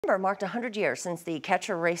November marked 100 years since the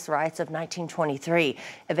Catcher Race Riots of 1923,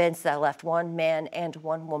 events that left one man and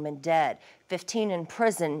one woman dead, 15 in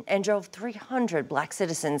prison, and drove 300 black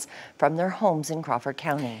citizens from their homes in Crawford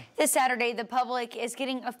County. This Saturday, the public is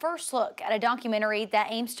getting a first look at a documentary that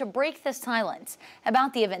aims to break the silence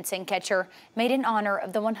about the events in Catcher, made in honor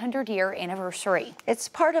of the 100-year anniversary. It's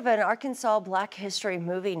part of an Arkansas Black History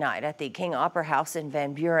movie night at the King Opera House in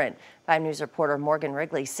Van Buren. 5 News reporter Morgan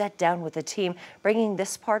Wrigley sat down with the team, bringing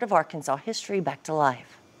this part of Arkansas history back to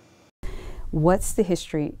life. What's the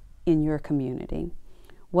history in your community?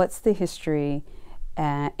 What's the history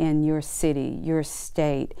in your city, your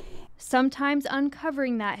state? Sometimes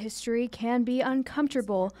uncovering that history can be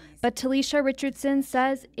uncomfortable, but Talicia Richardson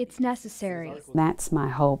says it's necessary. That's my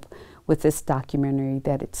hope with this documentary,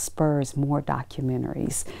 that it spurs more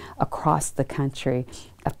documentaries across the country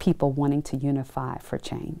of people wanting to unify for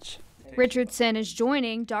change. Richardson is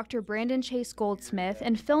joining Dr. Brandon Chase Goldsmith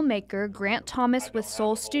and filmmaker Grant Thomas with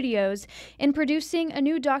Soul Studios in producing a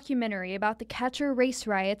new documentary about the Catcher Race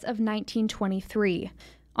Riots of 1923.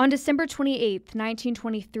 On December 28,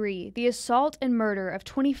 1923, the assault and murder of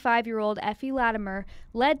 25-year-old Effie Latimer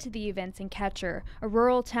led to the events in Catcher, a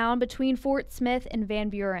rural town between Fort Smith and Van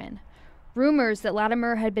Buren. Rumors that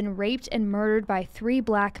Latimer had been raped and murdered by 3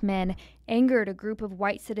 black men angered a group of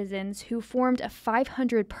white citizens who formed a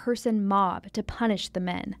 500-person mob to punish the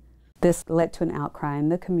men. This led to an outcry in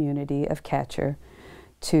the community of Catcher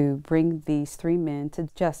to bring these 3 men to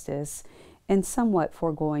justice and somewhat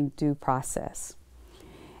foregoing due process.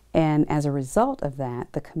 And as a result of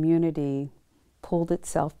that, the community pulled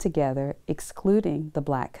itself together, excluding the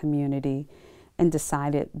black community, and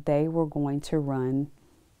decided they were going to run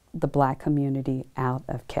the black community out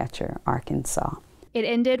of Catcher, Arkansas. It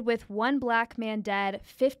ended with 1 black man dead,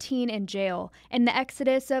 15 in jail, and the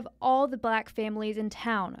exodus of all the black families in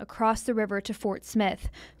town across the river to Fort Smith,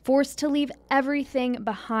 forced to leave everything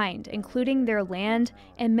behind, including their land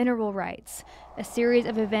and mineral rights. A series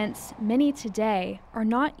of events many today are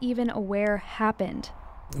not even aware happened.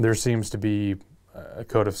 There seems to be a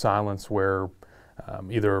code of silence where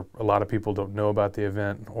either a lot of people don't know about the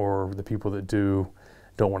event, or the people that do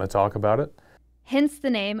don't want to talk about it. Hence the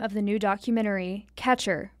name of the new documentary,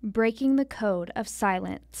 Catcher, Breaking the Code of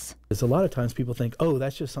Silence. A lot of times people think, oh,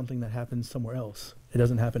 that's just something that happens somewhere else. It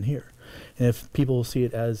doesn't happen here. And if people see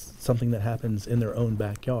it as something that happens in their own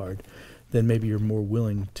backyard, then maybe you're more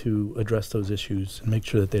willing to address those issues and make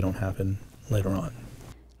sure that they don't happen later on.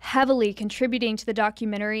 Heavily contributing to the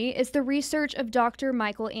documentary is the research of Dr.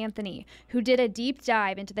 Michael Anthony, who did a deep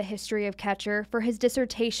dive into the history of Catcher for his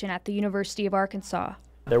dissertation at the University of Arkansas.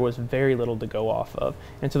 There was very little to go off of.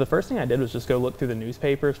 And so the first thing I did was just go look through the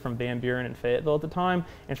newspapers from Van Buren and Fayetteville at the time.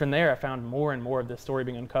 And from there, I found more and more of this story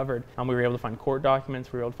being uncovered. We were able to find court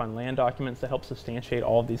documents, we were able to find land documents that help substantiate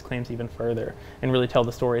all of these claims even further and really tell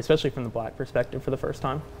the story, especially from the black perspective for the first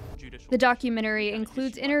time. The documentary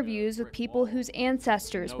includes interviews with people whose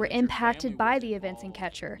ancestors were impacted by the events in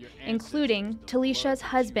Catcher, including Talicia's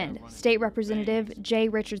husband, State Representative Jay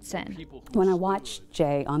Richardson. When I watched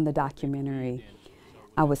Jay on the documentary,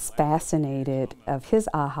 I was fascinated of his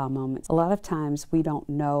aha moments. A lot of times we don't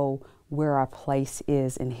know where our place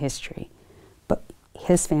is in history, but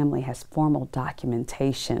his family has formal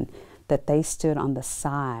documentation that they stood on the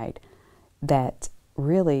side that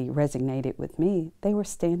really resonated with me. They were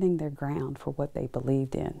standing their ground for what they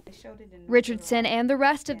believed in. Richardson and the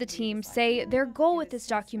rest of the team say their goal with this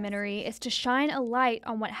documentary is to shine a light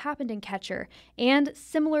on what happened in Catcher and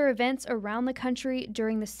similar events around the country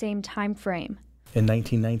during the same time frame. In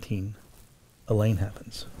 1919, Elaine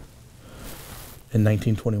happens. In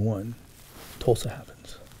 1921, Tulsa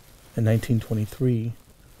happens. In 1923,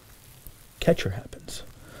 Catcher happens.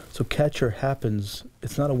 So Catcher happens,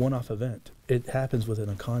 it's not a one-off event. It happens within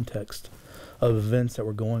a context of events that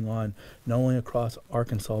were going on not only across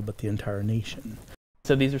Arkansas, but the entire nation.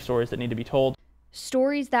 So these are stories that need to be told.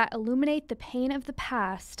 Stories that illuminate the pain of the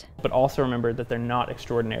past. But also remember that they're not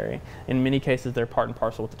extraordinary. In many cases, they're part and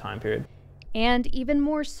parcel with the time period. And even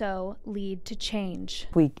more so, lead to change.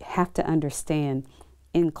 We have to understand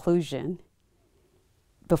inclusion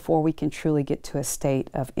before we can truly get to a state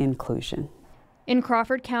of inclusion. In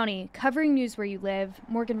Crawford County, covering news where you live,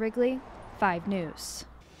 Morgan Wrigley, 5 News.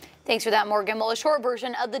 Thanks for that, Morgan. Well, a short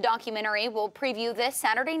version of the documentary will preview this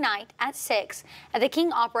Saturday night at 6 at the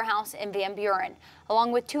King Opera House in Van Buren,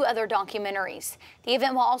 along with 2 other documentaries. The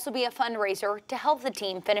event will also be a fundraiser to help the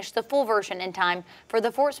team finish the full version in time for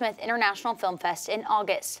the Fort Smith International Film Fest in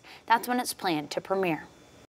August. That's when it's planned to premiere.